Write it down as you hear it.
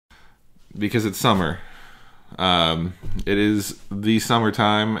because it's summer. It is the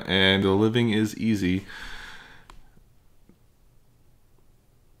summertime, and the living is easy.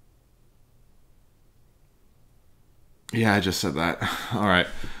 Yeah, I just said that. All right.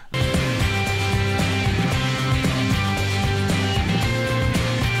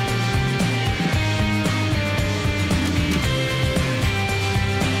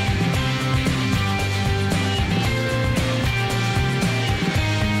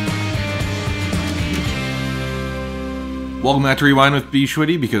 Welcome back to Rewind with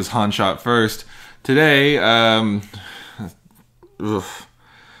bschwitty, because Han shot first. Today, I've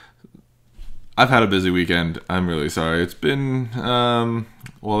had a busy weekend. I'm really sorry. It's been,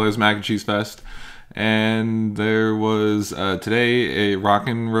 there's Mac and Cheese Fest, and there was today a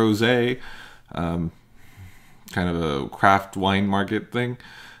Rockin' Rosé, kind of a craft wine market thing.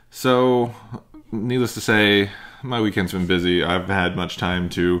 So, needless to say, my weekend's been busy. I haven't had much time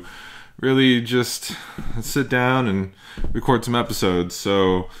to really just sit down and record some episodes,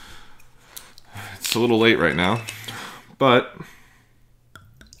 so it's a little late right now, but I'm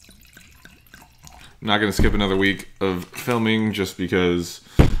not going to skip another week of filming just because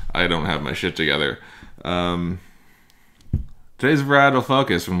I don't have my shit together. Today's Varietal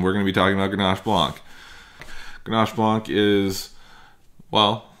focus, and we're going to be talking about Grenache Blanc. Grenache Blanc is,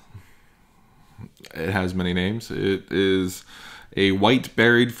 well, it has many names. It is a white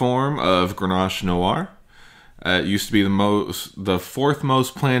berried form of Grenache Noir. It used to be the fourth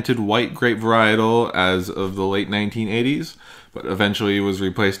most planted white grape varietal as of the late 1980s, but eventually was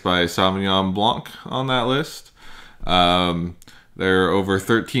replaced by Sauvignon Blanc on that list. There are over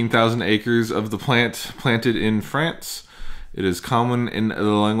 13,000 acres of the plant planted in France. It is common in the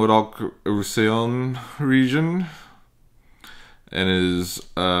Languedoc-Roussillon region, and is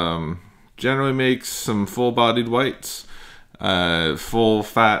generally makes some full-bodied whites. Full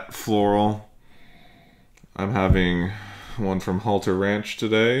fat floral. I'm having one from Halter Ranch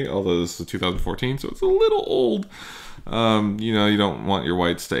today, although this is 2014, so it's a little old. You don't want your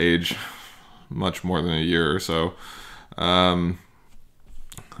whites to age much more than a year or so. The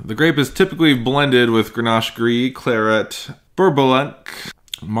grape is typically blended with Grenache Gris, Claret, Bourboulon,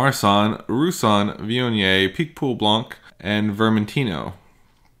 Marsanne, Roussanne, Viognier, Picpoul Blanc, and Vermentino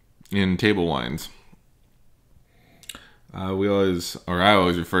in table wines. I always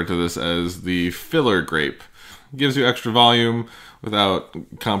refer to this as the filler grape. It gives you extra volume without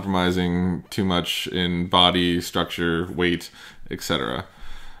compromising too much in body, structure, weight, etc.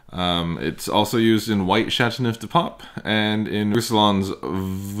 It's also used in white Chateauneuf de Pape and in Roussillon's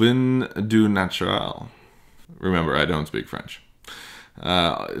Vin du Naturel. Remember, I don't speak French.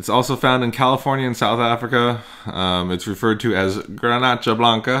 It's also found in California and South Africa. It's referred to as Grenache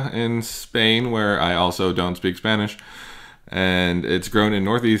Blanc in Spain, where I also don't speak Spanish. And it's grown in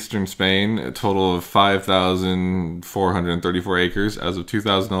northeastern Spain, a total of 5,434 acres as of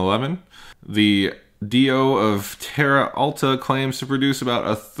 2011. The DO of Terra Alta claims to produce about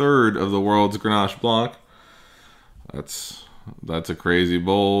a third of the world's Grenache Blanc. That's a crazy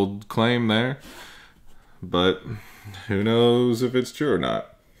bold claim there, but who knows if it's true or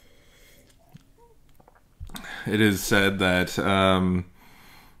not. It is said that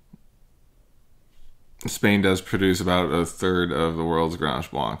Spain does produce about a third of the world's Grenache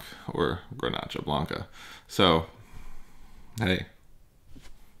Blanc, or Grenache Blanca. So, hey,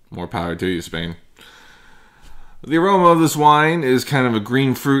 more power to you, Spain. The aroma of this wine is kind of a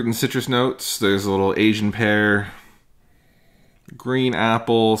green fruit and citrus notes. There's a little Asian pear, green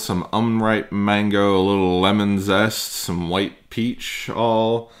apple, some unripe mango, a little lemon zest, some white peach,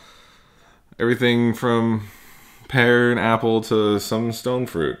 everything from pear and apple to some stone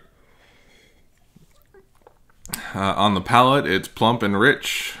fruit. On the palate, it's plump and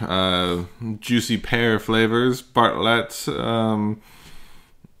rich, juicy pear flavors, Bartlett,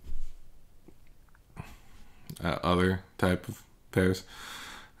 other type of pears.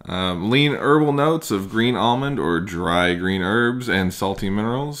 Lean herbal notes of green almond or dry green herbs and salty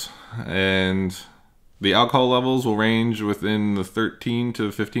minerals. And the alcohol levels will range within the 13 to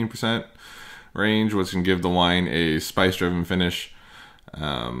 15% range, which can give the wine a spice-driven finish.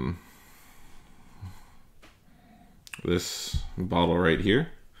 This bottle right here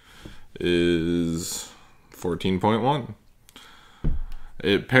is 14.1.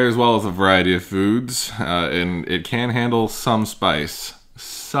 It pairs well with a variety of foods, and it can handle some spice.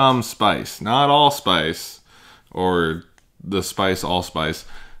 Some spice. Not all spice, or the spice, all spice.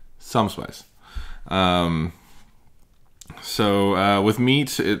 Some spice. With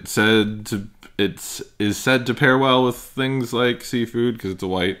meat, it is said to pair well with things like seafood, because it's a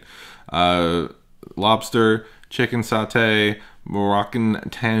white. Lobster, chicken sauté, Moroccan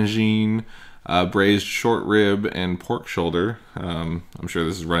tangine, braised short rib, and pork shoulder. I'm sure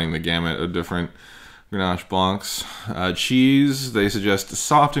this is running the gamut of different Grenache Blancs. Cheese, they suggest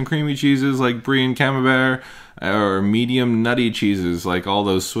soft and creamy cheeses like Brie and Camembert, or medium nutty cheeses like all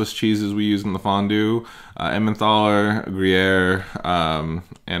those Swiss cheeses we use in the fondue, Emmentaler, Gruyere, and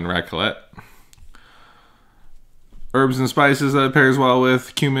Raclette. Herbs and spices that it pairs well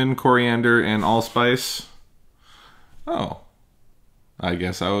with: cumin, coriander, and allspice. Oh, I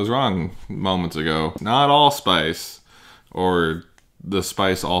guess I was wrong moments ago. Not allspice, or the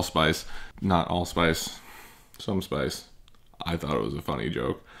spice allspice. Not allspice, some spice. I thought it was a funny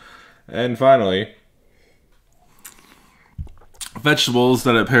joke. And finally, vegetables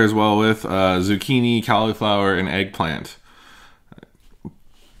that it pairs well with: zucchini, cauliflower, and eggplant.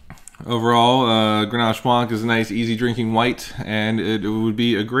 Overall, Grenache Blanc is a nice, easy drinking white, and it would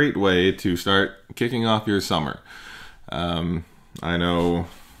be a great way to start kicking off your summer. I know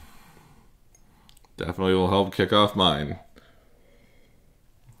definitely will help kick off mine.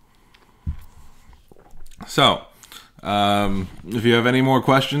 So, if you have any more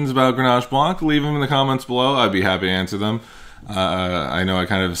questions about Grenache Blanc, leave them in the comments below. I'd be happy to answer them. I know I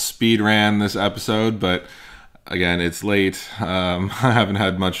kind of speed ran this episode, but again, it's late. I haven't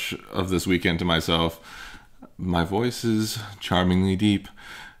had much of this weekend to myself. My voice is charmingly deep,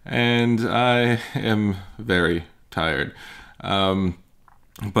 and I am very tired.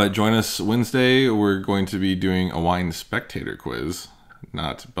 But join us Wednesday. We're going to be doing a wine spectator quiz,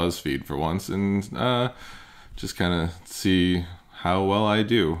 not BuzzFeed for once, and just kind of see how well I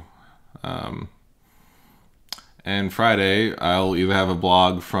do. And Friday, I'll either have a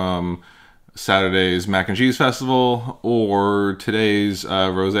blog from Saturday's Mac and Cheese Festival or today's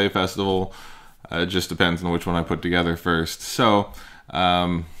Rosé Festival. It just depends on which one I put together first. So,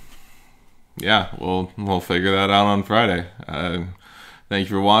 yeah, we'll figure that out on Friday. Thank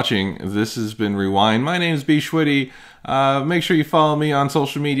you for watching. This has been Rewind. My name is bschwitty. Make sure you follow me on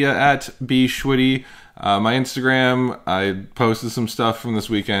social media at bschwitty. My Instagram, I posted some stuff from this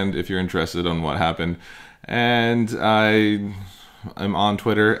weekend if you're interested on what happened. And I'm on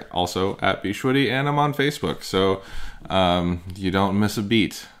Twitter also at bschwitty, and I'm on Facebook. So you don't miss a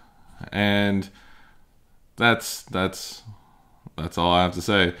beat. And that's all I have to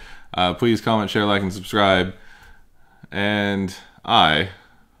say. Please comment, share, like, and subscribe. And I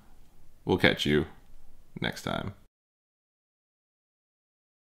will catch you next time.